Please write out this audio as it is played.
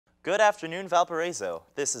Good afternoon, Valparaiso.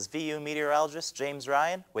 This is VU Meteorologist James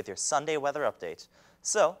Ryan with your Sunday weather update.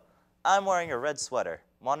 So, I'm wearing a red sweater.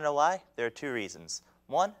 Want to know why? There are two reasons.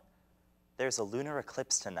 One, there's a lunar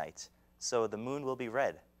eclipse tonight, so the moon will be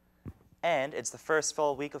red. And it's the first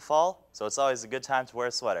full week of fall, so it's always a good time to wear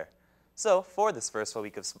a sweater. So, for this first full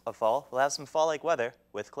week of fall, we'll have some fall-like weather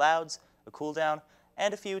with clouds, a cool down,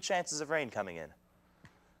 and a few chances of rain coming in.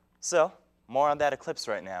 So, more on that eclipse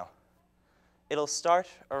right now. It'll start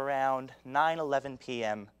around 9:11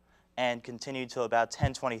 p.m. and continue till about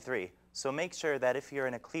 10:23. So make sure that if you're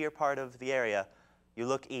in a clear part of the area, you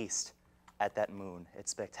look east at that moon. It's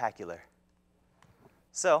spectacular.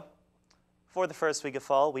 So, for the first week of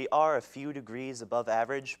fall, we are a few degrees above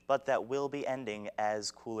average, but that will be ending as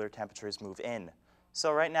cooler temperatures move in.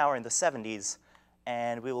 So right now we're in the 70s,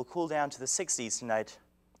 and we will cool down to the 60s tonight.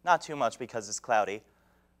 Not too much because it's cloudy.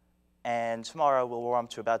 And tomorrow we'll warm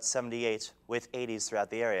to about 78 with 80s throughout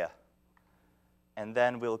the area. And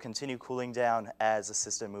then we'll continue cooling down as the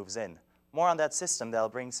system moves in. More on that system that'll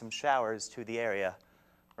bring some showers to the area.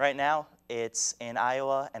 Right now it's in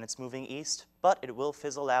Iowa and it's moving east, but it will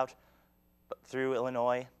fizzle out through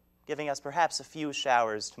Illinois, giving us perhaps a few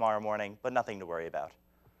showers tomorrow morning, but nothing to worry about.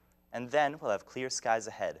 And then we'll have clear skies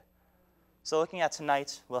ahead. So looking at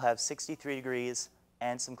tonight, we'll have 63 degrees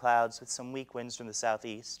and some clouds with some weak winds from the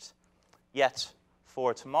southeast. Yet,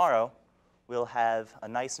 for tomorrow, we'll have a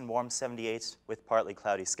nice and warm 78 with partly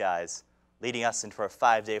cloudy skies, leading us into our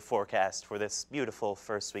 5-day forecast for this beautiful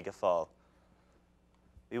first week of fall.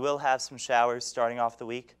 We will have some showers starting off the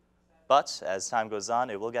week, but as time goes on,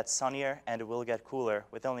 it will get sunnier and it will get cooler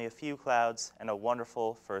with only a few clouds and a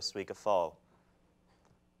wonderful first week of fall.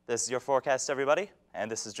 This is your forecast, everybody, and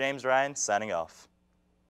this is James Ryan signing off.